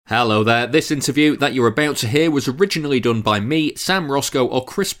Hello there. This interview that you're about to hear was originally done by me, Sam Roscoe, or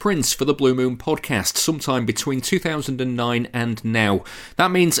Chris Prince for the Blue Moon podcast sometime between 2009 and now.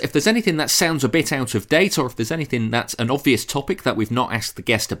 That means if there's anything that sounds a bit out of date, or if there's anything that's an obvious topic that we've not asked the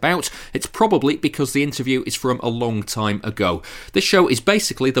guest about, it's probably because the interview is from a long time ago. This show is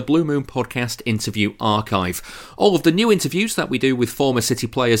basically the Blue Moon podcast interview archive. All of the new interviews that we do with former City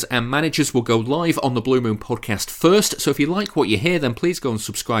players and managers will go live on the Blue Moon podcast first, so if you like what you hear, then please go and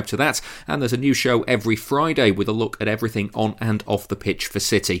subscribe to that, and there's a new show every Friday with a look at everything on and off the pitch for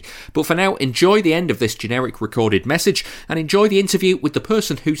City. But for now, enjoy the end of this generic recorded message and enjoy the interview with the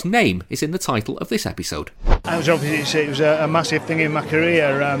person whose name is in the title of this episode. It was a massive thing in my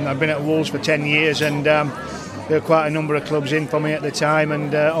career. I've been at Wolves for 10 years and there were quite a number of clubs in for me at the time,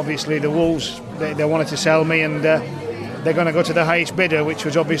 and obviously the Wolves, they wanted to sell me, and they're going to go to the highest bidder, which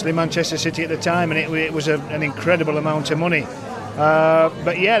was obviously Manchester City at the time, and it was an incredible amount of money.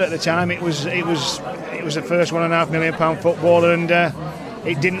 But yeah, at the time it was the first £1.5 million footballer, and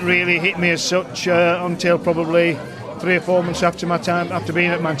it didn't really hit me as such until probably 3 or 4 months after my time after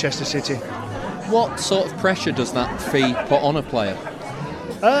being at Manchester City. What sort of pressure does that fee put on a player?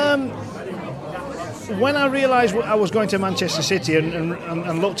 When I realised I was going to Manchester City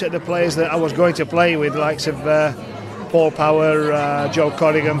and looked at the players that I was going to play with, likes of Paul Power, Joe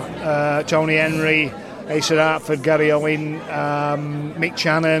Corrigan, Tony Henry, Asa Hartford, Gary Owen, Mick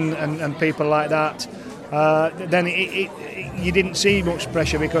Channon and people like that, then you didn't see much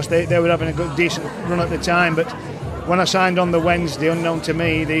pressure because they were having a good, decent run at the time. But when I signed on the Wednesday, unknown to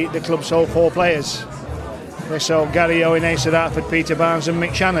me, the club sold 4 players. They sold Gary Owen, Asa Hartford, Peter Barnes and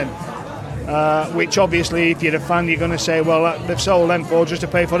Mick Channon, which obviously if you're a fan you're going to say, well, they've sold them 4 just to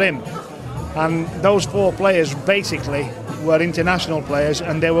pay for him. And those 4 players basically were international players,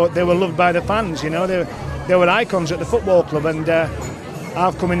 and they were loved by the fans. You know, they were icons at the football club, and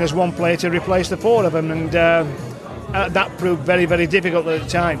I've come in as one player to replace the 4 of them, and that proved very, very difficult at the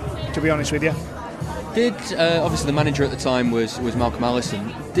time, to be honest with you. Did obviously the manager at the time was Malcolm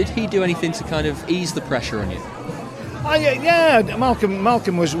Allison? Did he do anything to kind of ease the pressure on you? Yeah,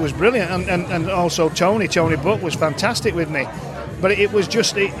 Malcolm was brilliant, and also Tony Buck was fantastic with me, but it was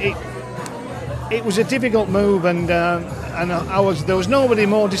just it was a difficult move, and there was nobody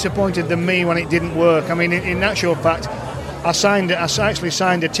more disappointed than me when it didn't work. I mean, in actual fact, I actually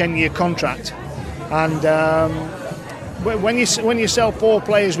signed a 10-year contract, and when you sell 4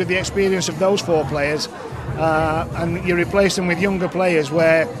 players with the experience of those 4 players, and you replace them with younger players,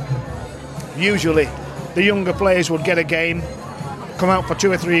 where usually the younger players would get a game, come out for 2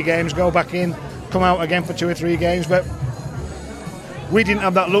 or 3 games, go back in, come out again for 2 or 3 games, but we didn't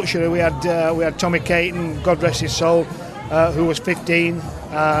have that luxury. We had Tommy Caton, God rest his soul, who was 15,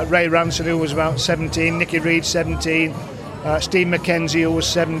 Ray Ransom, who was about 17, Nicky Reed 17, Steve McKenzie, who was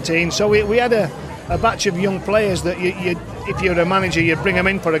 17. So we had a batch of young players that if you're a manager, you'd bring them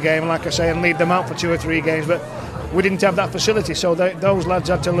in for a game, like I say, and leave them out for 2 or 3 games. But we didn't have that facility, so those lads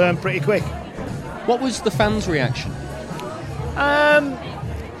had to learn pretty quick. What was the fans' reaction?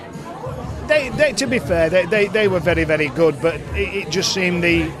 They, to be fair, they were very, very good, but it just seemed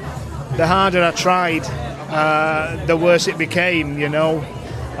the harder I tried, the worse it became, you know.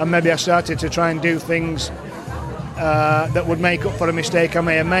 And maybe I started to try and do things that would make up for a mistake I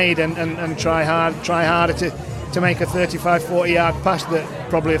may have made, and try harder to make a 35, 40 yard pass that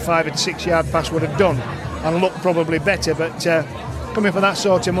probably a 5 or 6 yard pass would have done, and look probably better. But coming for that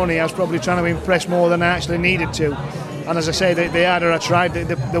sort of money, I was probably trying to impress more than I actually needed to. And as I say, the harder I tried,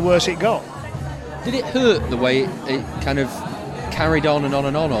 the worse it got. Did it hurt the way it kind of carried on and on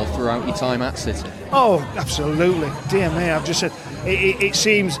and on all throughout your time at City? Oh, absolutely. Dear me, I've just said, it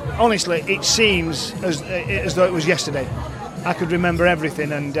seems as though it was yesterday. I could remember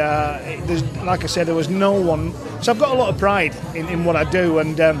everything, and like I said, there was no one. So I've got a lot of pride in what I do,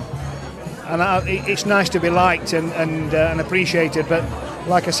 and it's nice to be liked and appreciated. But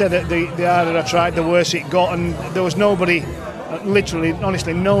like I said, the harder I tried, the worse it got, and there was nobody. Literally,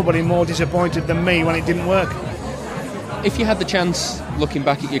 honestly, nobody more disappointed than me when it didn't work. If you had the chance, looking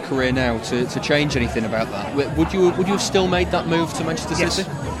back at your career now, to change anything about that, would you have still made that move to Manchester City?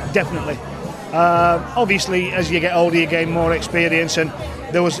 Yes, definitely. Obviously, as you get older, you gain more experience, and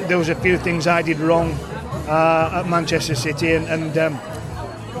there was a few things I did wrong at Manchester City, and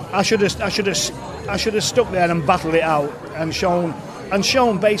I should have stuck there and battled it out and shown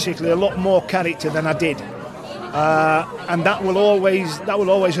basically a lot more character than I did. And that will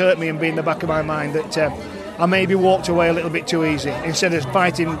always hurt me and be in the back of my mind that I maybe walked away a little bit too easy instead of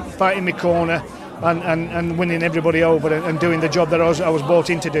fighting my corner and winning everybody over and doing the job that I was brought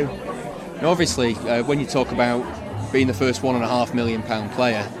in to do. Now, obviously, when you talk about being the first £1.5 million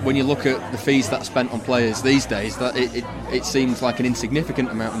player, when you look at the fees that are spent on players these days, that it seems like an insignificant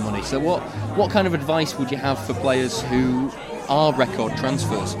amount of money. So what kind of advice would you have for players who are record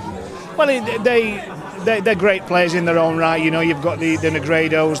transfers? Well, they're great players in their own right. You know, you've got the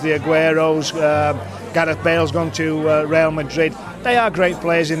Negredos, the Agueros, Gareth Bale's gone to Real Madrid. They are great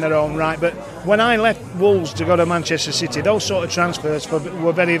players in their own right, but when I left Wolves to go to Manchester City, those sort of transfers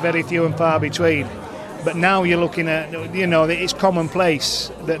were very, very few and far between. But now you're looking at, you know, it's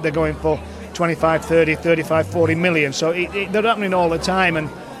commonplace that they're going for 25, 30, 35, 40 million. So they're happening all the time.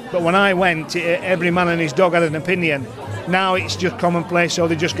 But when I went, every man and his dog had an opinion. Now it's just commonplace, so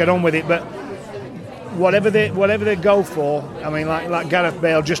they just get on with it. But whatever they go for, I mean, like Gareth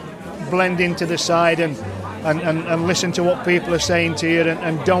Bale, just blend into the side and listen to what people are saying to you,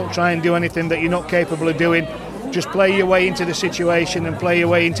 and don't try and do anything that you're not capable of doing. Just play your way into the situation and play your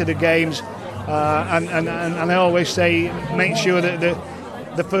way into the games. And I always say, make sure that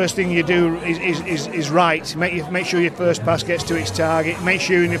the first thing you do is right. Make sure your first pass gets to its target. Make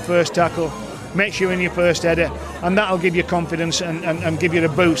sure in your first tackle. Make sure in your first header, and that'll give you confidence and give you a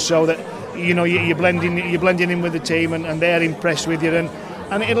boost, so that you know you're blending in with the team, and they're impressed with you,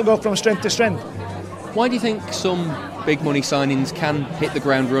 and it'll go from strength to strength. Why do you think some big money signings can hit the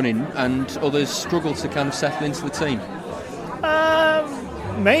ground running and others struggle to kind of settle into the team?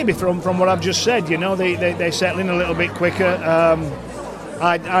 Maybe from what I've just said, you know, they settle in a little bit quicker.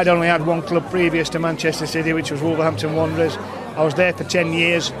 I'd only had one club previous to Manchester City, which was Wolverhampton Wanderers. I was there for 10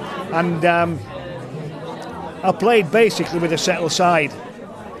 years, and I played basically with a settled side,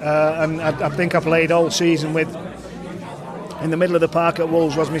 and I think I played all season with, in the middle of the park at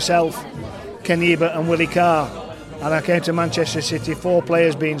Wolves was myself, Ken Ebert and Willie Carr, and I came to Manchester City, 4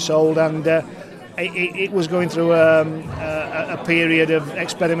 players being sold, and it was going through a period of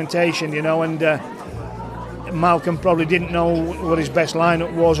experimentation, you know, and Malcolm probably didn't know what his best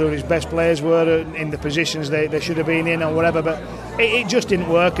lineup was or his best players were in the positions they should have been in or whatever, but it just didn't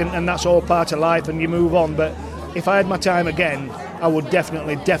work, and that's all part of life, and you move on. But if I had my time again, I would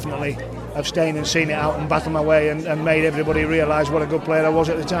definitely have stayed and seen it out and battled my way and made everybody realise what a good player I was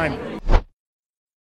at the time.